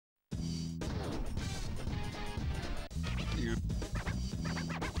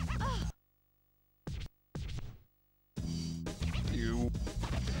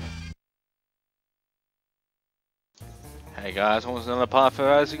Hey guys, welcome to another part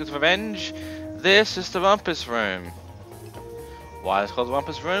for Isaac Revenge. This is the Rumpus Room. Why is it called the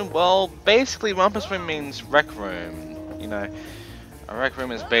Rumpus Room? Well, basically Rumpus Room means rec room. You know, a rec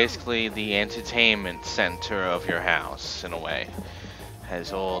room is basically the entertainment center of your house, in a way.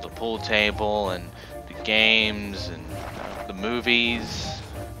 Has all the pool table and the games and the movies,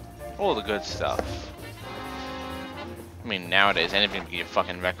 all the good stuff. I mean, nowadays anything can be a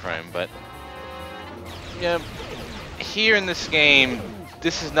fucking rec room, but yeah. Here in this game,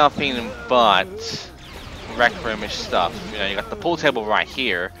 this is nothing but rec roomish stuff. You know, you got the pool table right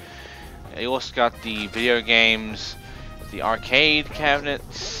here. You also got the video games, the arcade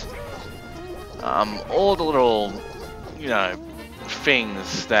cabinets, all the little, you know,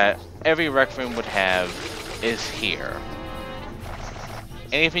 things that every rec room would have is here.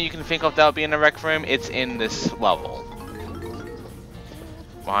 Anything you can think of that would be in a rec room, it's in this level.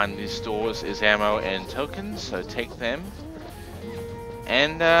 Behind these doors is ammo and tokens, so take them.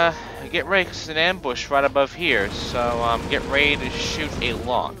 And get ready, 'cause there's an ambush right above here, so get ready to shoot a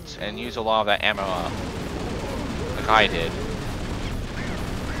lot and use a lot of that ammo up, like I did.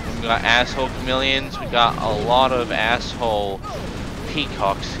 We got asshole chameleons, we got a lot of asshole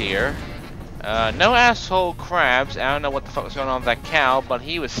peacocks here. No asshole crabs. I don't know what the fuck was going on with that cow, but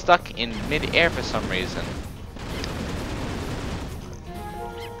he was stuck in mid-air for some reason.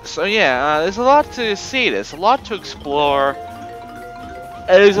 So yeah, there's a lot to see, there's a lot to explore,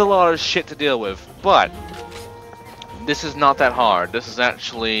 there's a lot of shit to deal with, but this is not that hard. This is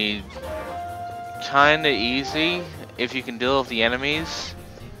actually kinda easy if you can deal with the enemies.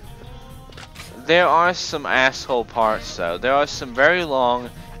 There are some asshole parts though. There are some very long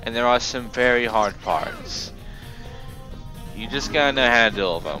and there are some very hard parts. You just gotta know how to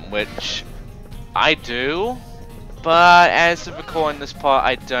deal with them, which I do. But as of recording this part,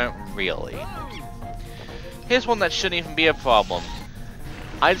 I don't really. Here's one that shouldn't even be a problem.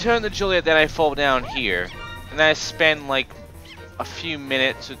 I turn to Juliet, then I fall down here. And then I spend like a few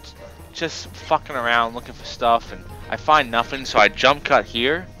minutes just fucking around looking for stuff. And I find nothing, so I jump cut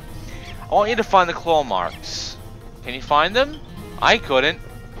here. I want you to find the claw marks. Can you find them? I couldn't.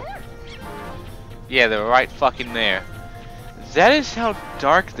 Yeah, they're right fucking there. That is how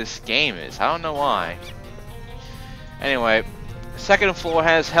dark this game is. I don't know why. Anyway, the second floor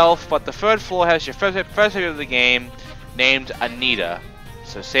has health, but the third floor has your first hit of the game, named Anita.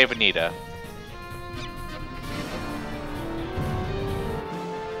 So save Anita.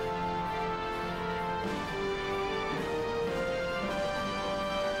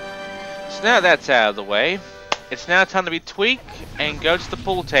 So now that's out of the way, it's now time to be tweak and go to the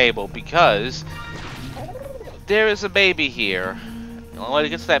pool table because there is a baby here. The only way to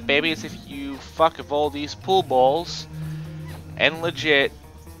get to that baby is if you fuck with all these pool balls and legit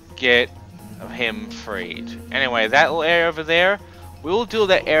get him freed. Anyway, that little area over there, we will do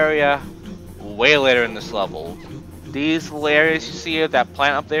that area way later in this level. These little areas you see here, that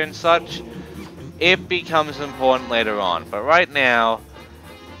plant up there and such, it becomes important later on. But right now,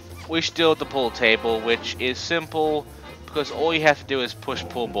 we should deal with the pool table, which is simple because all you have to do is push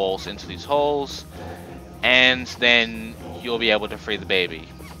pool balls into these holes and then you'll be able to free the baby.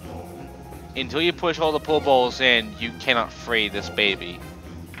 Until you push all the pool balls in, you cannot free this baby.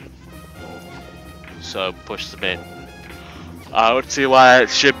 So push the bit. I don't see why it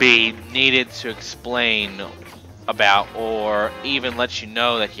should be needed to explain about or even let you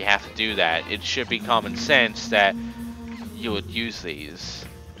know that you have to do that. It should be common sense that you would use these.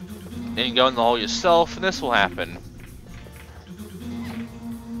 Then you go in the hole yourself and this will happen.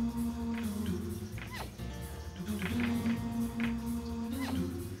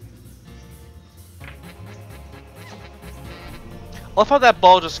 I thought that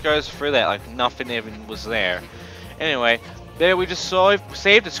ball just goes through that like nothing even was there. Anyway, there we just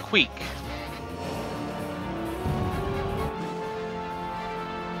saved as Queek.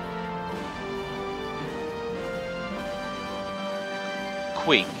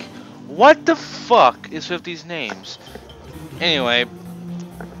 Queek. What the fuck is with these names? Anyway,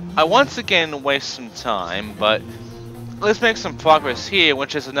 I once again waste some time, but let's make some progress here,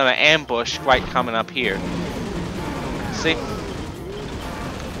 which is another ambush right coming up here. See?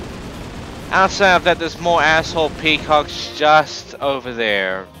 Outside of that, there's more asshole peacocks just over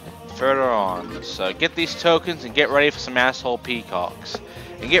there, further on. So get these tokens and get ready for some asshole peacocks.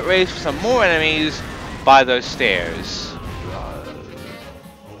 And get ready for some more enemies by those stairs.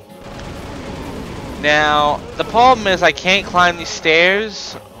 Now, the problem is I can't climb these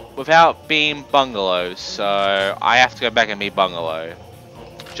stairs without being bungalow, so I have to go back and be bungalow.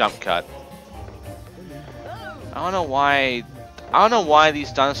 Jump cut. I don't know why I don't know why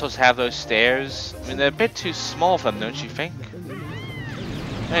these dinosaurs have those stairs. I mean, they're a bit too small for them, don't you think?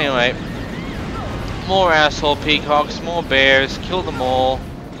 Anyway, more asshole peacocks, more bears, kill them all.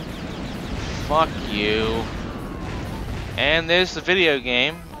 Fuck you. And there's the video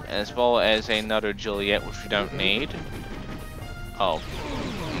game, as well as another Juliet, which we don't need. Oh.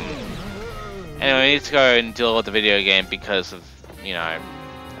 Anyway, we need to go and deal with the video game because of, you know,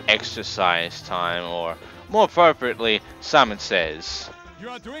 exercise time, or more appropriately, Simon Says. You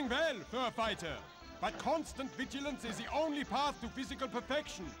are doing well, fur fighter, but constant vigilance is the only path to physical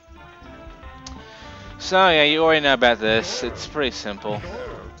perfection. So yeah, you already know about this. It's pretty simple.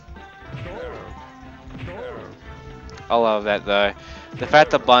 I love that though. The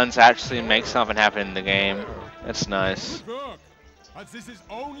fact that buttons actually make something happen in the game. That's nice. Good work, but this is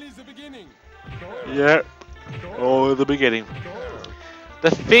only the beginning. Yep. Oh, the beginning.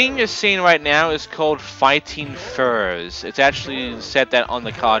 The thing you're seeing right now is called Fighting Furs. It's actually said that on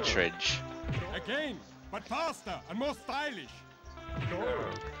the cartridge. Again, but faster and more stylish.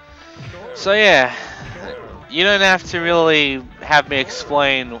 So yeah, you don't have to really have me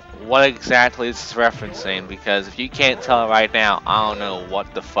explain what exactly this is referencing, because if you can't tell right now, I don't know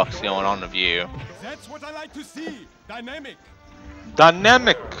what the fuck's going on with you. That's what I like to see. Dynamic.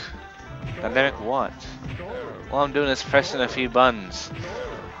 Dynamic! Dynamic what? All I'm doing is pressing a few buttons.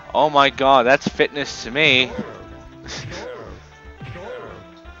 Oh my god, that's fitness to me.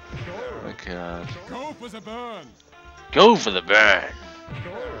 Oh my god. Go for the burn. Go for the burn.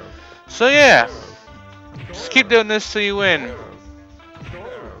 So yeah, just keep doing this till you win.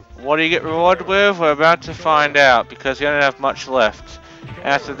 What do you get rewarded with? We're about to find out, because we don't have much left.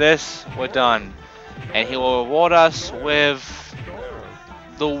 After this, we're done. And he will reward us with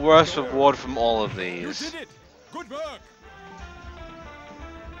the worst reward from all of these. You did it. Good work.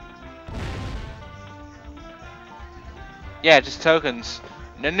 Yeah, just tokens.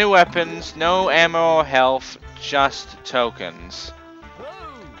 No new weapons, no ammo or health, just tokens.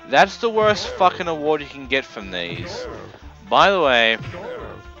 That's the worst fucking award you can get from these. By the way,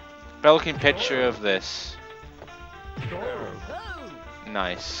 better looking picture of this.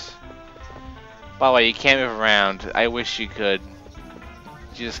 Nice. By the way, you can't move around. I wish you could.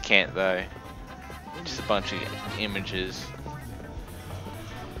 You just can't though. Just a bunch of images.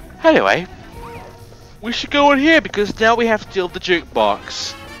 Anyway, we should go in here because now we have to deal with the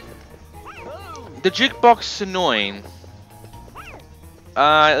jukebox. The jukebox is annoying.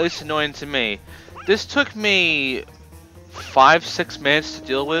 At least annoying to me. This took me 5-6 minutes to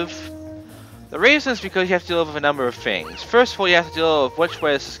deal with. The reason is because you have to deal with a number of things. First of all, you have to deal with which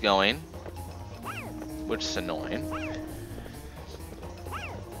way this is going, which is annoying.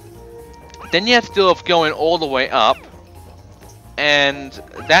 Then you have to deal with going all the way up, and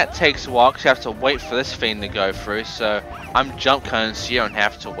that takes a while because you have to wait for this thing to go through. So I'm jump cutting so you don't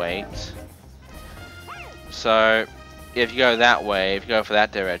have to wait. So if you go that way, if you go for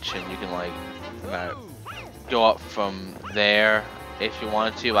that direction, you can like, you know, go up from there if you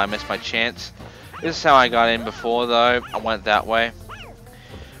wanted to. I missed my chance. This is how I got in before though. I went that way.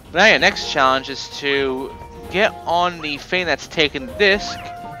 But now your next challenge is to get on the thing that's taken the disc,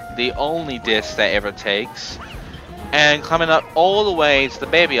 the only disc that ever takes, and climbing up all the way to the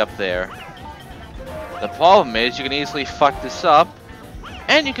baby up there. The problem is you can easily fuck this up,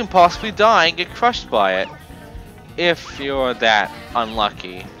 and you can possibly die and get crushed by it, if you're that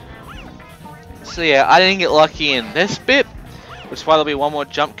unlucky. So yeah, I didn't get lucky in this bit, which is why there'll be one more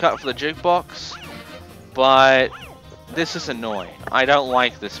jump cut for the jukebox, but this is annoying. I don't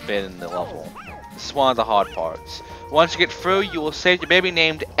like this bit in the level. This is one of the hard parts. Once you get through, you will save your baby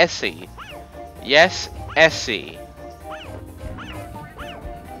named Essie. Yes, Essie.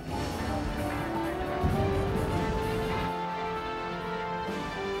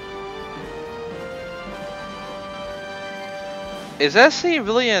 Is Essie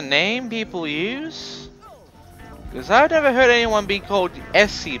really a name people use? Because I've never heard anyone be called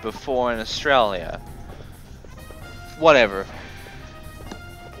Essie before in Australia. Whatever.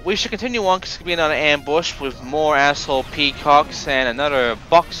 We should continue on because it's going to be another ambush with more asshole peacocks and another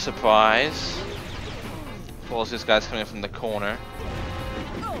box surprise. Of course, this guy's coming from the corner.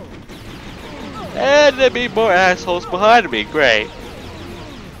 And there'll be more assholes behind me. Great.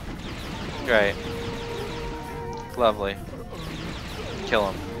 Great. Lovely.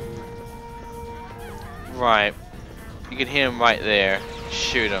 Kill him. Right. You can hear him right there.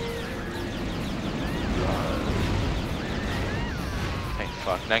 Shoot him. Thank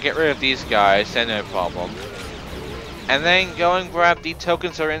fuck. Now get rid of these guys, then no problem. And then go and grab the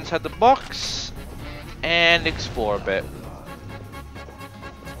tokens that are inside the box and explore a bit.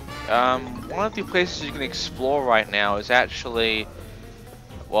 One of the places you can explore right now is actually,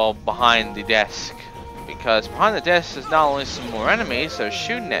 well, behind the desk. Because behind the desk is not only some more enemies that are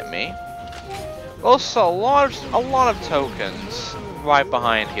shooting at me, but also a lot of tokens right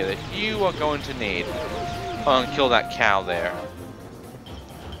behind here that you are going to need. Oh, and kill that cow there.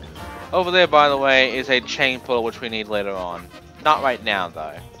 Over there, by the way, is a chain puller which we need later on. Not right now,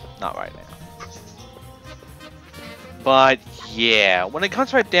 though. Not right now. But yeah, when it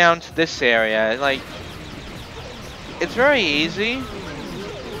comes right down to this area, like, it's very easy.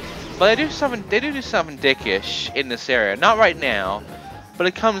 But they do something dickish in this area. Not right now, but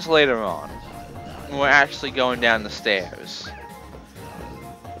it comes later on. When we're actually going down the stairs.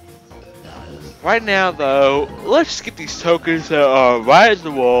 Right now, though, let's just get these tokens that are right at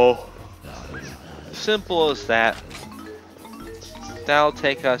the wall. Simple as that. That'll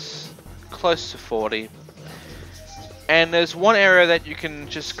take us close to 40. And there's one area that you can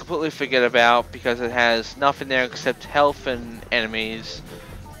just completely forget about because it has nothing there except health and enemies.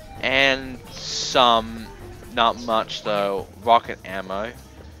 And some, not much though, rocket ammo.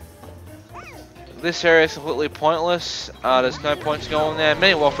 This area is completely pointless. There's no point to going there.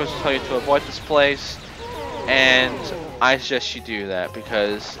 Many walkthroughs will tell you to avoid this place. And I suggest you do that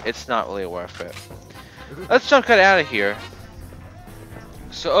because it's not really worth it. Let's jump cut out of here.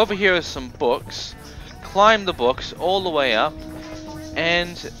 So over here is some books. Climb the books all the way up.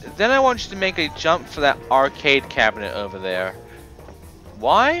 And then I want you to make a jump for that arcade cabinet over there.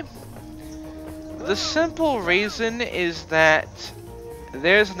 Why? The simple reason is that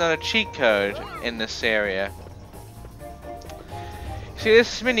there's another cheat code in this area. See,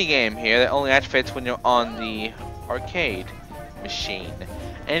 this mini game here that only activates when you're on the arcade machine.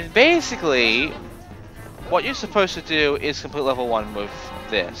 And basically, what you're supposed to do is complete level 1 with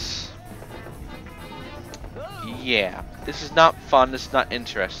this. Yeah, this is not fun, this is not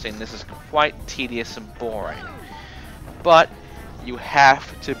interesting, this is quite tedious and boring. But you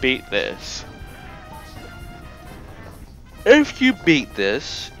have to beat this. If you beat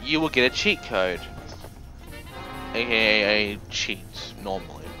this, you will get a cheat code. AKA a cheat,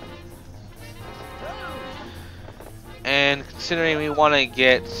 normally. And considering we want to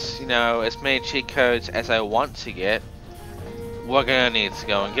get, you know, as many cheat codes as I want to get, we're gonna need to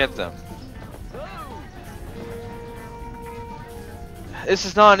go and get them. This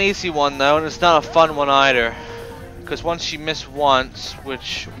is not an easy one though, and it's not a fun one either. Because once you miss once,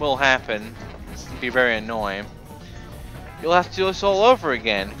 which will happen, it'll be very annoying, you'll have to do this all over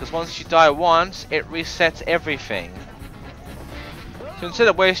again. Because once you die once, it resets everything. So instead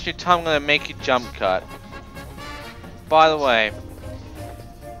of wasting your time, I'm going to make you jump cut. By the way,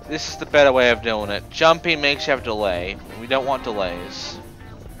 this is the better way of doing it. Jumping makes you have delay. We don't want delays.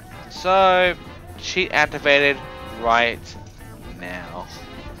 So, cheat activated right now.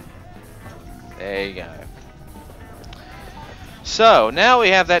 There you go. So, now we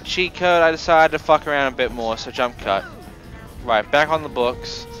have that cheat code. I decided to fuck around a bit more, so jump cut. Right, back on the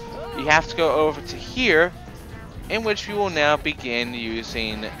books. You have to go over to here, in which we will now begin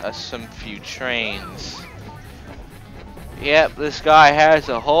using some few trains. Yep, this guy has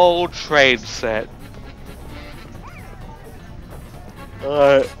a whole train set.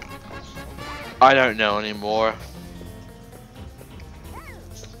 I don't know anymore.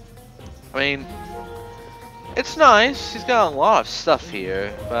 I mean, it's nice. He's got a lot of stuff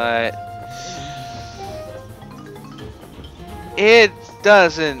here, but it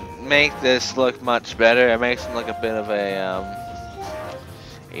doesn't make this look much better. It makes him look a bit of a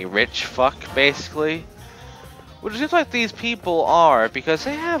rich fuck, basically. Which seems like these people are, because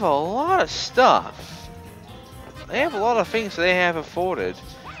they have a lot of stuff. They have a lot of things they have afforded,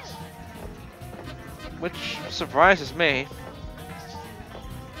 which surprises me.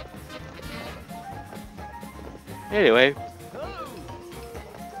 Anyway,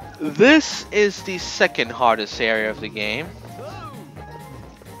 this is the second hardest area of the game.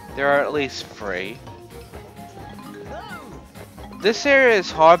 There are at least 3. This area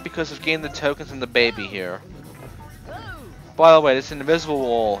is hard because of getting the tokens and the baby here. By the way, there's an invisible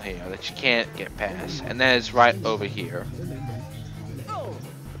wall here that you can't get past, and that is right over here.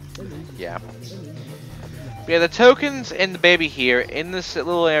 Yeah. But yeah, the tokens and the baby here, in this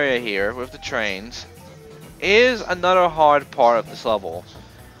little area here with the trains, is another hard part of this level.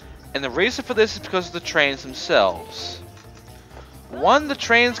 And the reason for this is because of the trains themselves. 1, the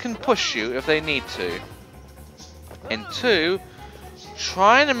trains can push you if they need to. And 2,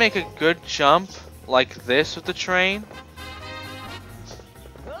 trying to make a good jump like this with the train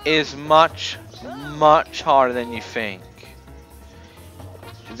is much, much harder than you think.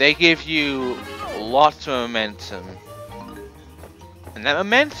 They give you lots of momentum. And that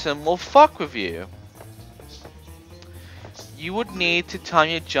momentum will fuck with you. You would need to time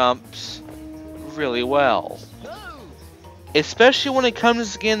your jumps really well. Especially when it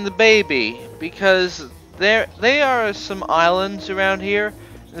comes to getting the baby, because there are some islands around here.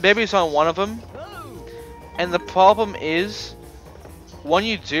 The baby's on one of them. And the problem is, when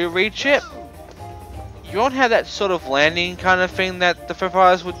you do reach it, you don't have that sort of landing kind of thing that the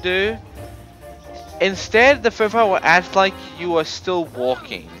Furfires would do. Instead, the Furfire will act like you are still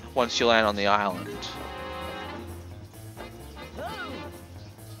walking once you land on the island.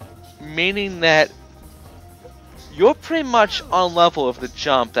 Meaning that you're pretty much on level of the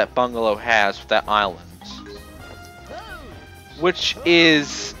jump that Bungalow has with that island. Which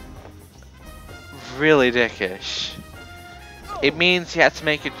is really dickish. It means you have to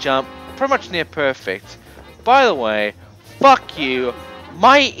make a jump pretty much near perfect. By the way, fuck you.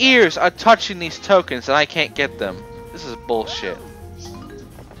 My ears are touching these tokens and I can't get them. This is bullshit.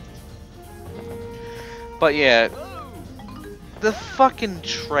 But yeah, the fucking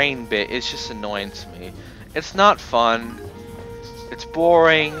train bit is just annoying to me. It's not fun. It's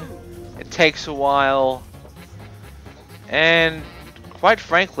boring. It takes a while. And quite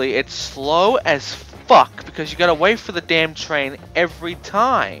frankly, it's slow as fuck because you gotta wait for the damn train every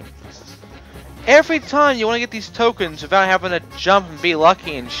time. Every time you want to get these tokens without having to jump and be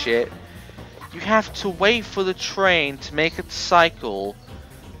lucky and shit, you have to wait for the train to make its cycle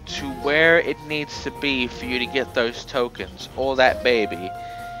to where it needs to be for you to get those tokens or that baby.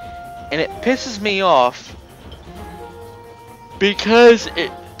 And it pisses me off because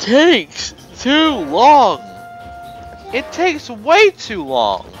it takes too long. It takes way too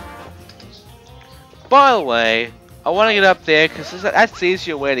long. By the way, I want to get up there because that's the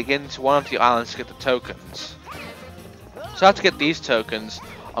easier way to get into one of the islands to get the tokens. So I have to get these tokens.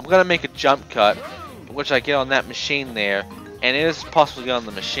 I'm going to make a jump cut, which I get on that machine there. And it is possible to get on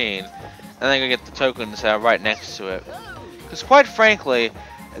the machine. And then I'm going to get the tokens that are right next to it. Because quite frankly,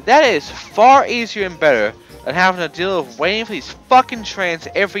 that is far easier and better than having to deal with waiting for these fucking trains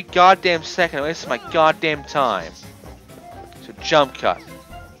every goddamn second, wasting my goddamn time. So jump cut.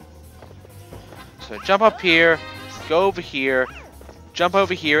 So jump up here, go over here, jump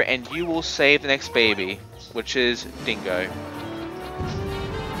over here, and you will save the next baby, which is Dingo.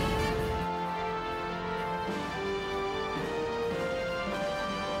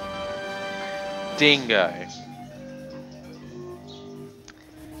 Dingo.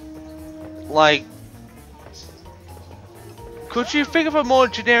 Like, could you think of a more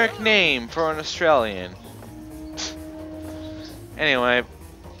generic name for an Australian? Anyway,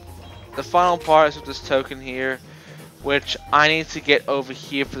 the final part is with this token here, which I need to get over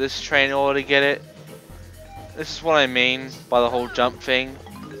here for this train in order to get it. This is what I mean by the whole jump thing.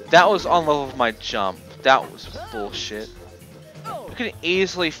 That was on level of my jump. That was bullshit. You can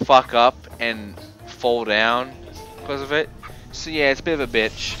easily fuck up and fall down because of it. So yeah, it's a bit of a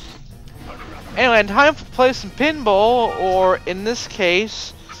bitch. Anyway, time to play some pinball, or in this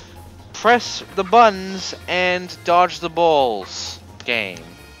case, press the buttons and dodge the balls game.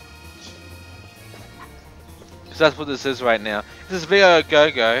 Because that's what this is right now. This is Viggo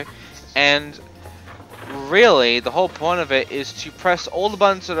Go-Go, and really, the whole point of it is to press all the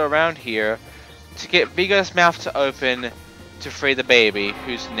buttons that are around here to get Viggo's mouth to open to free the baby,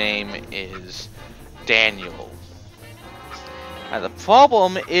 whose name is Daniel. Now the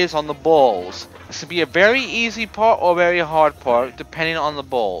problem is on the balls. This can be a very easy part or a very hard part, depending on the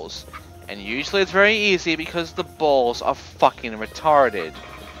balls. And usually it's very easy because the balls are fucking retarded.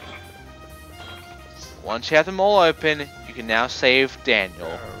 Once you have them all open, you can now save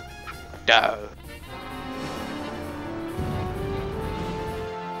Daniel. Duh.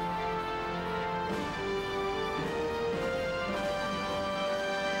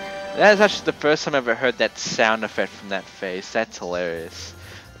 That is actually the first time I've ever heard that sound effect from that face. That's hilarious.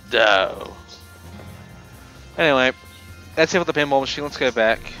 Duh. Anyway, that's it for the pinball machine. Let's go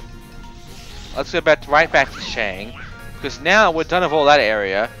back. Let's go back right back to Chang. Because now we're done with all that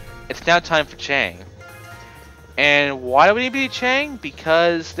area. It's now time for Chang. And why do we need to be Chang?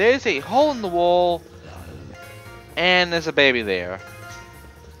 Because there's a hole in the wall. And there's a baby there.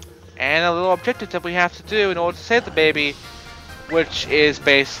 And a little objective that we have to do in order to save the baby, which is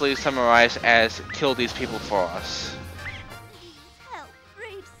basically summarized as kill these people for us. Help,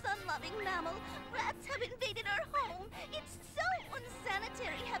 brave sun-loving mammal. Rats have invaded our home. It's so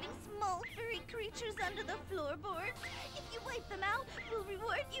unsanitary having small furry creatures under the floorboards. If you wipe them out, we'll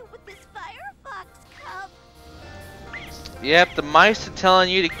reward you with this Firefox cup. Yep, the mice are telling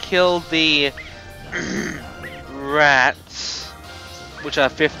you to kill the rats, which are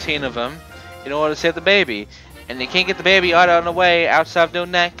 15 of them, in order to save the baby. And you can't get the baby out on the way outside of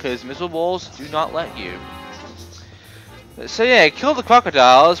doing that because miserable walls do not let you. So yeah, kill the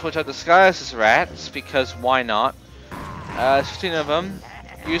crocodiles, which are disguised as rats, because why not? 15 of them.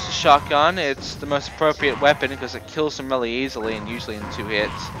 Use the shotgun. It's the most appropriate weapon because it kills them really easily and usually in 2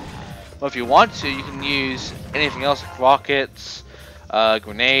 hits. But if you want to, you can use anything else like rockets,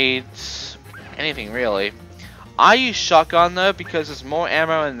 grenades, anything really. I use shotgun though because there's more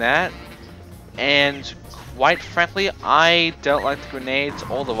ammo in that, and quite frankly, I don't like the grenades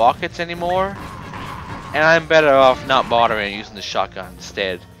or the rockets anymore, and I'm better off not bothering using the shotgun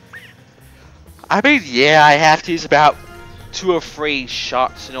instead. I mean, yeah, I have to use about 2 or 3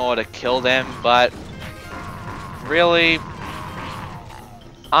 shots in order to kill them, but really,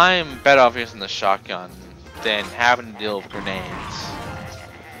 I'm better off using the shotgun than having to deal with grenades.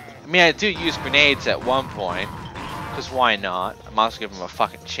 I mean, I do use grenades at one point, because why not? I might as well give them a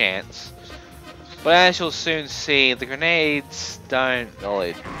fucking chance. But as you'll soon see, the grenades don't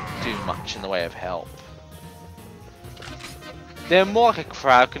really do much in the way of help. They're more like a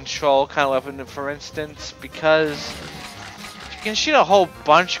crowd control kind of weapon, for instance, because you can shoot a whole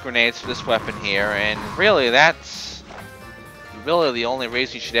bunch of grenades with this weapon here, and really that's really the only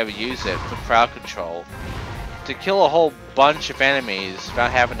reason you should ever use it, for crowd control. To kill a whole bunch of enemies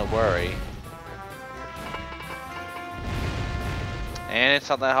without having to worry. And it's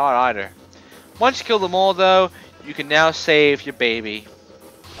not that hard either. Once you kill them all though, you can now save your baby.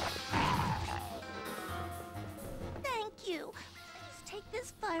 Thank you. Please take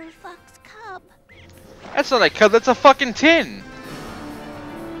this Firefox cub. That's not a cub, that's a fucking tin!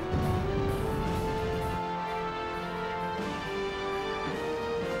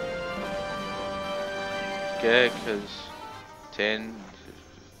 Good, because tin.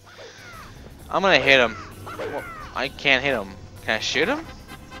 I'm gonna hit him. Well, I can't hit him. Can I shoot him?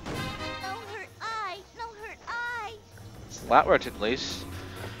 No hurt eye. No hurt eye. Well, that worked at least.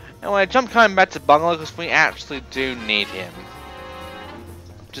 Anyway, jump coming back to Bungalow because we actually do need him.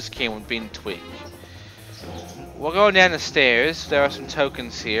 Just came with being tweaked. We're going down the stairs. There are some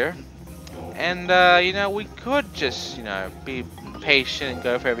tokens here. And, you know, we could just, you know, be patient and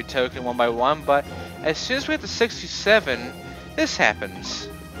go for every token one by one, but as soon as we hit the 67, this happens.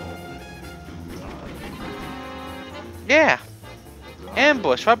 Yeah.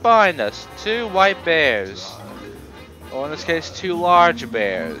 Ambush right behind us. 2 white bears. Or in this case, 2 large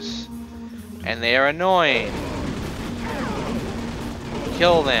bears. And they are annoying.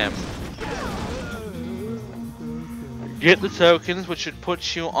 Kill them. Get the tokens, which should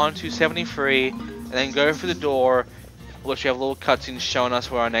put you onto 73, and then go for the door, which you have a little cutscene showing us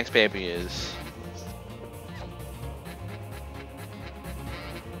where our next baby is.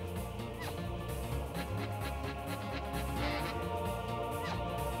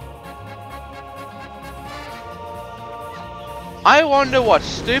 I wonder what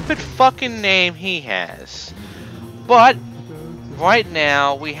stupid fucking name he has. But right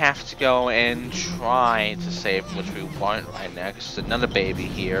now we have to go and try to save him, which we won't right now because there's another baby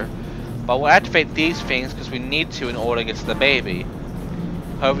here. But we'll activate these things because we need to in order to get to the baby.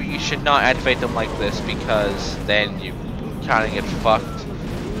 However, you should not activate them like this because then you kind of get fucked.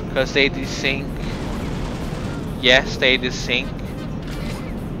 Because they desync. Yes, they desync.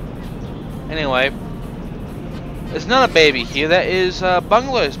 Anyway. There's another baby here, that is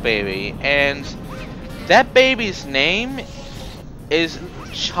Bungalow's baby, and that baby's name is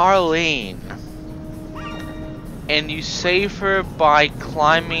Charlene. And you save her by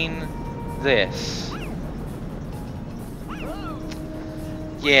climbing this.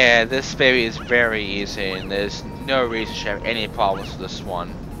 Yeah, this baby is very easy, and there's no reason to have any problems with this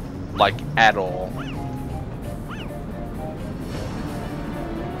one. Like, at all.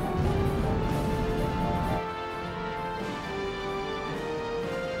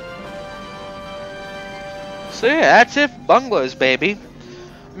 So yeah, that's it for Bungalow's baby.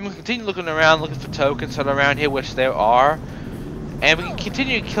 We can continue looking around, looking for tokens all around here, which there are. And we can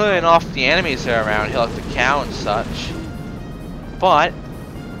continue killing off the enemies that are around here, like the cow and such. But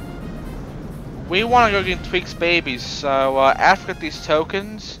we want to go get Tweak's babies, so after we get these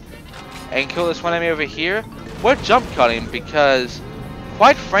tokens and kill this one enemy over here, we're jump cutting because,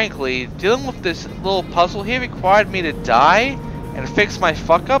 quite frankly, dealing with this little puzzle here required me to die and fix my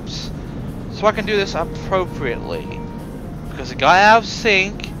fuck-ups. So I can do this appropriately. Because it got out of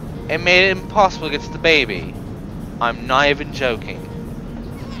sync and made it impossible to get to the baby. I'm not even joking.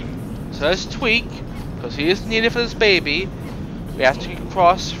 So let's Tweak, because he is needed for this baby. We have to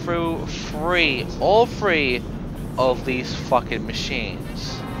cross through all three of these fucking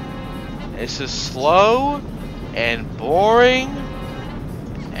machines. This is slow and boring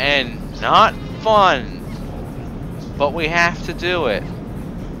and not fun. But we have to do it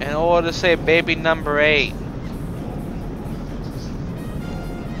in order to save baby number 8.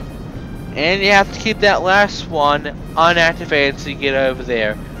 And you have to keep that last one unactivated until you get over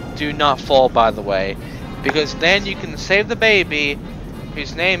there. Do not fall, by the way, because then you can save the baby,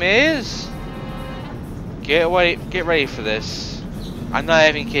 whose name is... Get ready for this. I'm not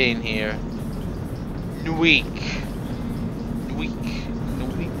even kidding here. Nuik.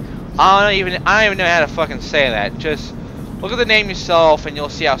 I don't even know how to fucking say that. Just look at the name yourself and you'll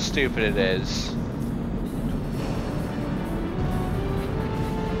see how stupid it is.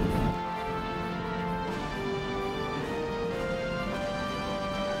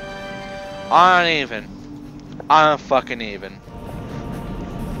 I don't fucking even.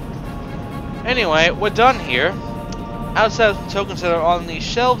 Anyway, we're done here. Outside of the tokens that are on these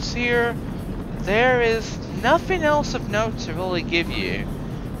shelves here, there is nothing else of note to really give you.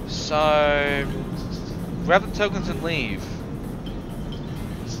 So, grab the tokens and leave.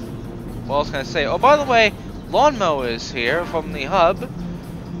 What else can I say? Oh, by the way, lawnmowers here from the hub.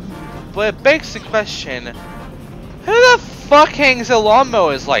 But it begs the question, who the fuck hangs their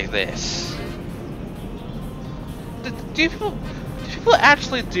lawnmowers like this? Do people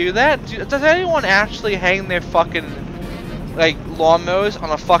actually do that? Does anyone actually hang their fucking, like, lawnmowers on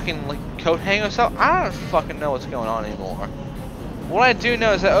a fucking, like, coat hanger or something? I don't fucking know what's going on anymore. What I do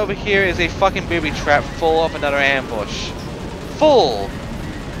know is that over here is a fucking booby trap full of another ambush. Full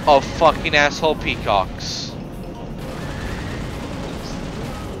of fucking asshole peacocks.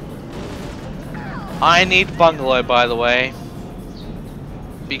 I need bungalow, by the way,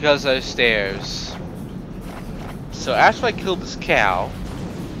 because those stairs. So after I kill this cow,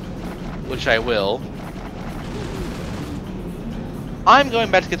 which I will, I'm going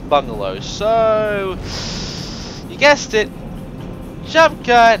back to get the bungalow. So, you guessed it, jump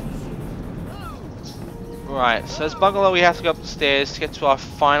cut. Right, so this bungalow we have to go up the stairs to get to our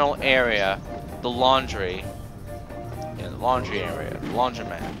final area, the laundry. Yeah, the laundry area, the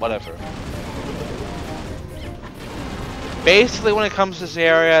laundromat, whatever. Basically, when it comes to this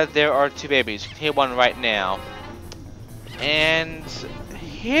area, there are 2 babies. You can hear one right now. And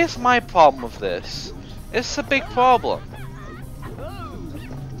here's my problem with this. It's a big problem.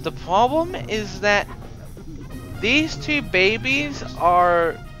 The problem is that these 2 babies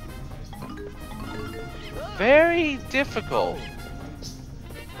are very difficult.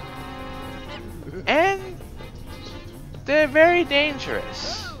 And they're very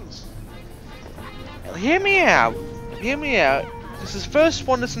dangerous. Hear me out. Hear me out. This is the first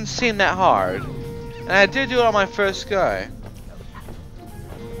one doesn't seem that hard. And I did do it on my first go.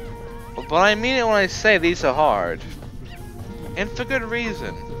 But I mean it when I say these are hard. And for good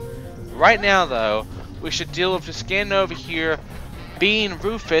reason. Right now though, we should deal with just getting over here, being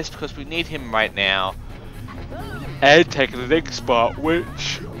Rufus because we need him right now. And taking the next spot,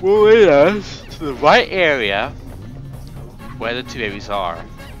 which will lead us to the right area where the 2 babies are.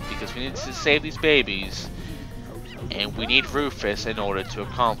 Because we need to save these babies. And we need Rufus in order to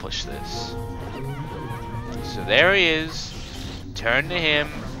accomplish this. So there he is. Turn to him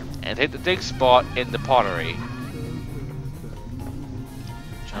and hit the dig spot in the pottery.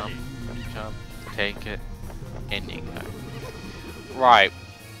 Jump, jump, take it, and you go. Right.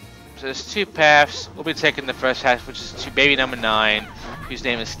 So there's 2 paths. We'll be taking the first path, which is to baby number 9, whose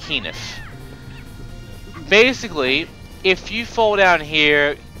name is Kenneth. Basically, if you fall down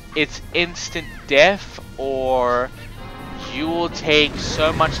here, it's instant death, or you will take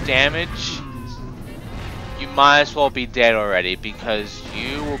so much damage, you might as well be dead already, because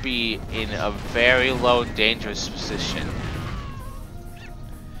you will be in a very low dangerous position.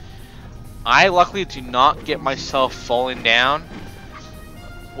 I luckily do not get myself falling down,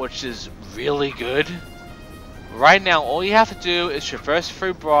 which is really good. Right now, all you have to do is traverse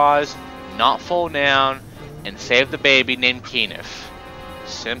through bras, not fall down, and save the baby named Kenneth.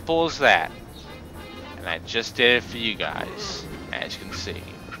 Simple as that. And I just did it for you guys, as you can see.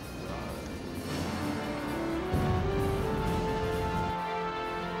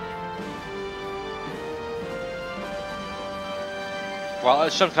 Well,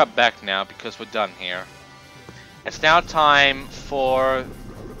 let's jump cut back now because we're done here. It's now time for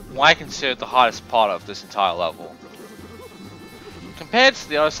what I consider the hardest part of this entire level. Compared to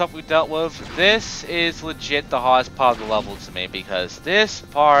the other stuff we dealt with, this is legit the hardest part of the level to me, because this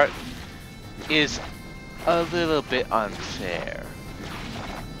part is a little bit unfair.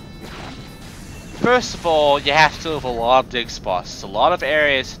 First of all, you have to deal with a lot of dig spots. There's a lot of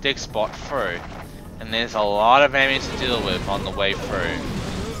areas to dig spot through, and there's a lot of enemies to deal with on the way through.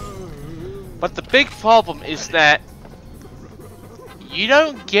 But the big problem is that you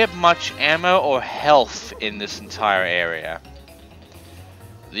don't get much ammo or health in this entire area.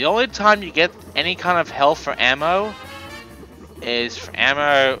 The only time you get any kind of health or ammo is for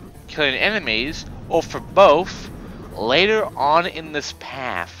ammo killing enemies, or for both, later on in this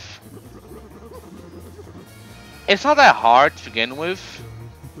path. It's not that hard to begin with,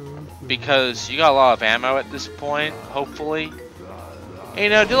 because you got a lot of ammo at this point, hopefully. And, you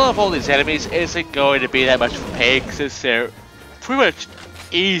know, dealing with all these enemies isn't going to be that much of a pain, since they're pretty much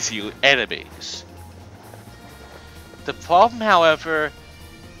easy enemies. The problem, however,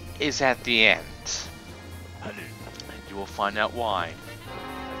 is at the end. And you will find out why.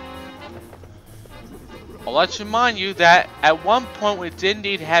 I'll let you remind you that at one point we did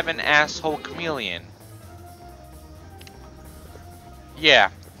indeed have an asshole chameleon. Yeah,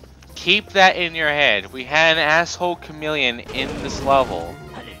 keep that in your head. We had an asshole chameleon in this level.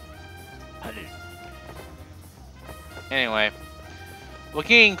 Anyway, we're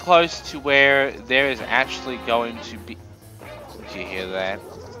getting close to where there is actually going to be... Did you hear that?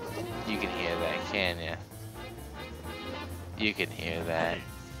 You can hear that, can you? You can hear that.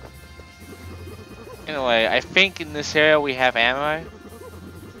 Anyway, I think in this area we have ammo.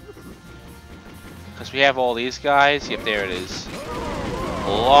 Because we have all these guys. Yep, there it is.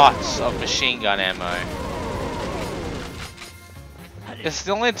 Lots of machine gun ammo. It's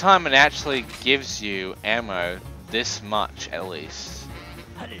the only time it actually gives you ammo this much, at least.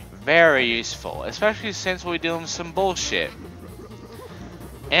 Very useful, especially since we're doing some bullshit.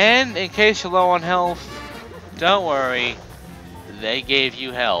 And in case you're low on health, don't worry, they gave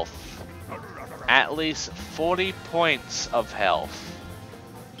you health. At least 40 points of health.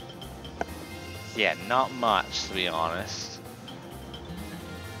 Yeah, not much, to be honest.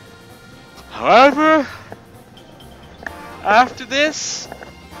 However, after this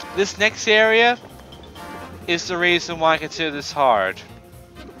next area is the reason why I consider this hard.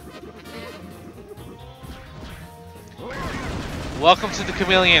 Welcome to the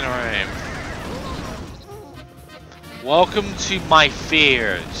Chameleon Room. Welcome to my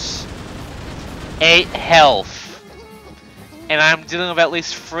fears. 8 health. And I'm dealing with at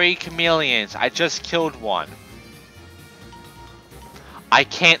least 3 chameleons. I just killed one. I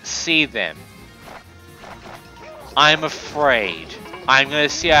can't see them. I'm afraid. I'm gonna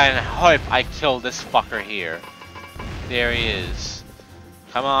see and hope I kill this fucker here. There he is.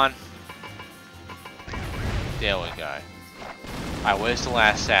 Come on. There we go. Alright, where's the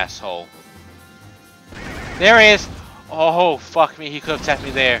last asshole? There he is! Oh, fuck me, he could have tapped me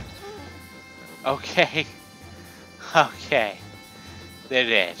there. Okay. Okay. They're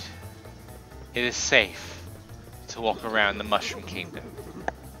dead. It is safe to walk around the Mushroom Kingdom.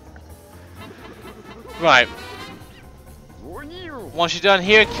 Right. Once you're done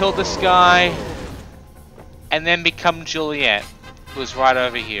here, kill this guy. And then become Juliet, who's right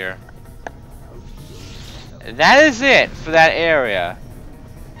over here. That is it for that area.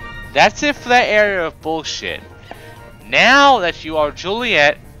 That's it for that area of bullshit. Now that you are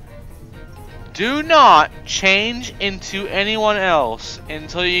Juliet, do not change into anyone else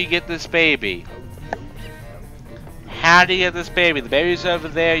until you get this baby. How do you get this baby? The baby's over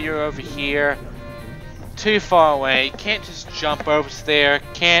there, you're over here. Too far away, can't just jump over to there,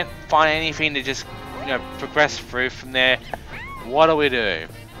 can't find anything to just, you know, progress through from there. What do we do?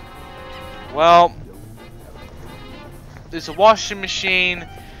 Well, there's a washing machine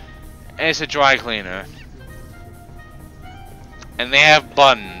and it's a dry cleaner. And they have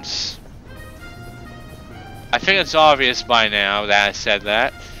buttons. I think it's obvious by now that I said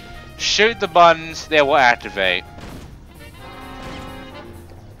that. Shoot the buttons, they will activate.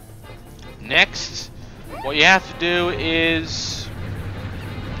 Next, what you have to do is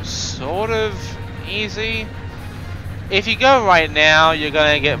sort of easy. If you go right now, you're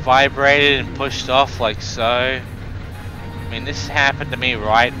gonna get vibrated and pushed off like so. I mean, this happened to me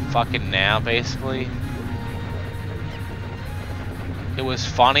right fucking now, basically. It was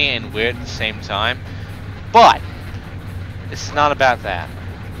funny and weird at the same time. But, this is not about that.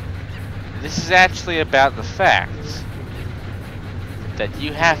 This is actually about the fact that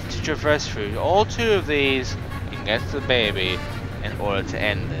you have to traverse through all 2 of these and get to the baby in order to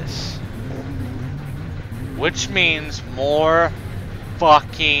end this. Which means more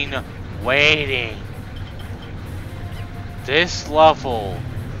fucking waiting. This level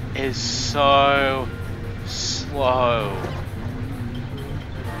is so slow.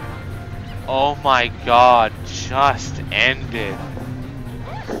 Oh my god, just ended.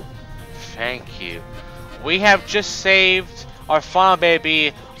 Thank you. We have just saved our final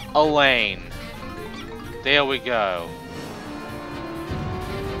baby, Elaine. There we go.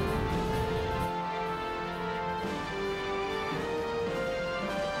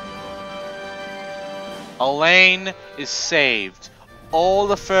 Elaine is saved. All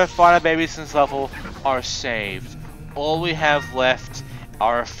the fur fighter babies in this level are saved. All we have left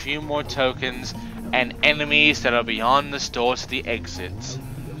are a few more tokens and enemies that are beyond this door to the exit.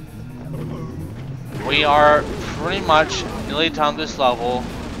 We are pretty much nearly done this level.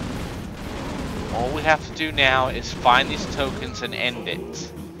 All we have to do now is find these tokens and end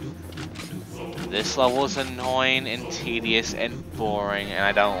it. This level is annoying and tedious and boring, and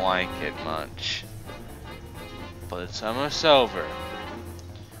I don't like it much. But it's almost over.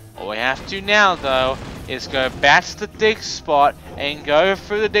 All we have to do now, though, is go back to the dig spot and go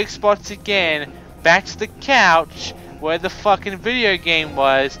through the dig spots again, back to the couch where the fucking video game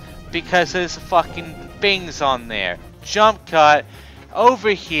was, because there's fucking things on there. Jump cut,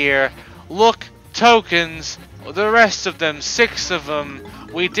 over here, look, tokens, the rest of them, 6 of them.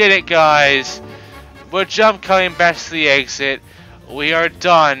 We did it, guys. We're jump cutting back to the exit. We are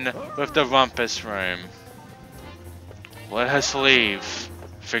done with the Rumpus Room. Let us leave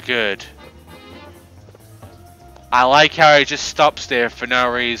for good. I like how he just stops there for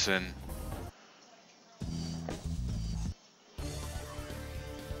no reason.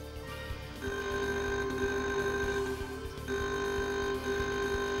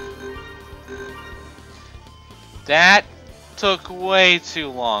 That took way too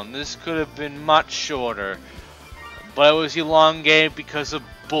long. This could have been much shorter, but it was elongated because of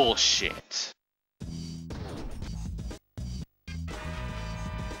bullshit.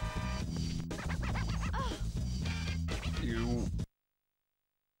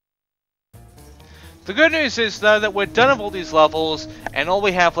 The good news is, though, that we're done with all these levels, and all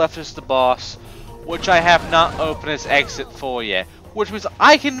we have left is the boss, which I have not opened its exit for yet. Which means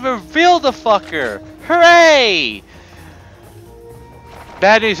I can reveal the fucker! Hooray!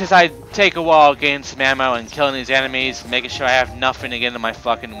 Bad news is I take a while getting some ammo and killing these enemies, making sure I have nothing to get in my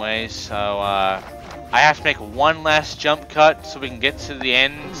fucking way, so I have to make one last jump cut so we can get to the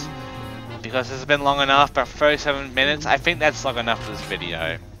end, because this has been long enough, about 37 minutes. I think that's long enough for this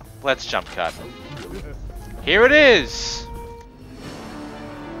video. Let's jump cut. Here it is!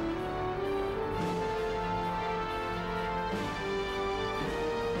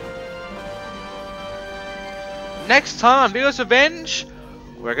 Next time on Viggo's Revenge,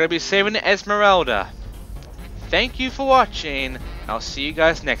 we're going to be saving Esmeralda. Thank you for watching. I'll see you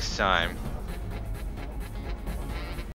guys next time.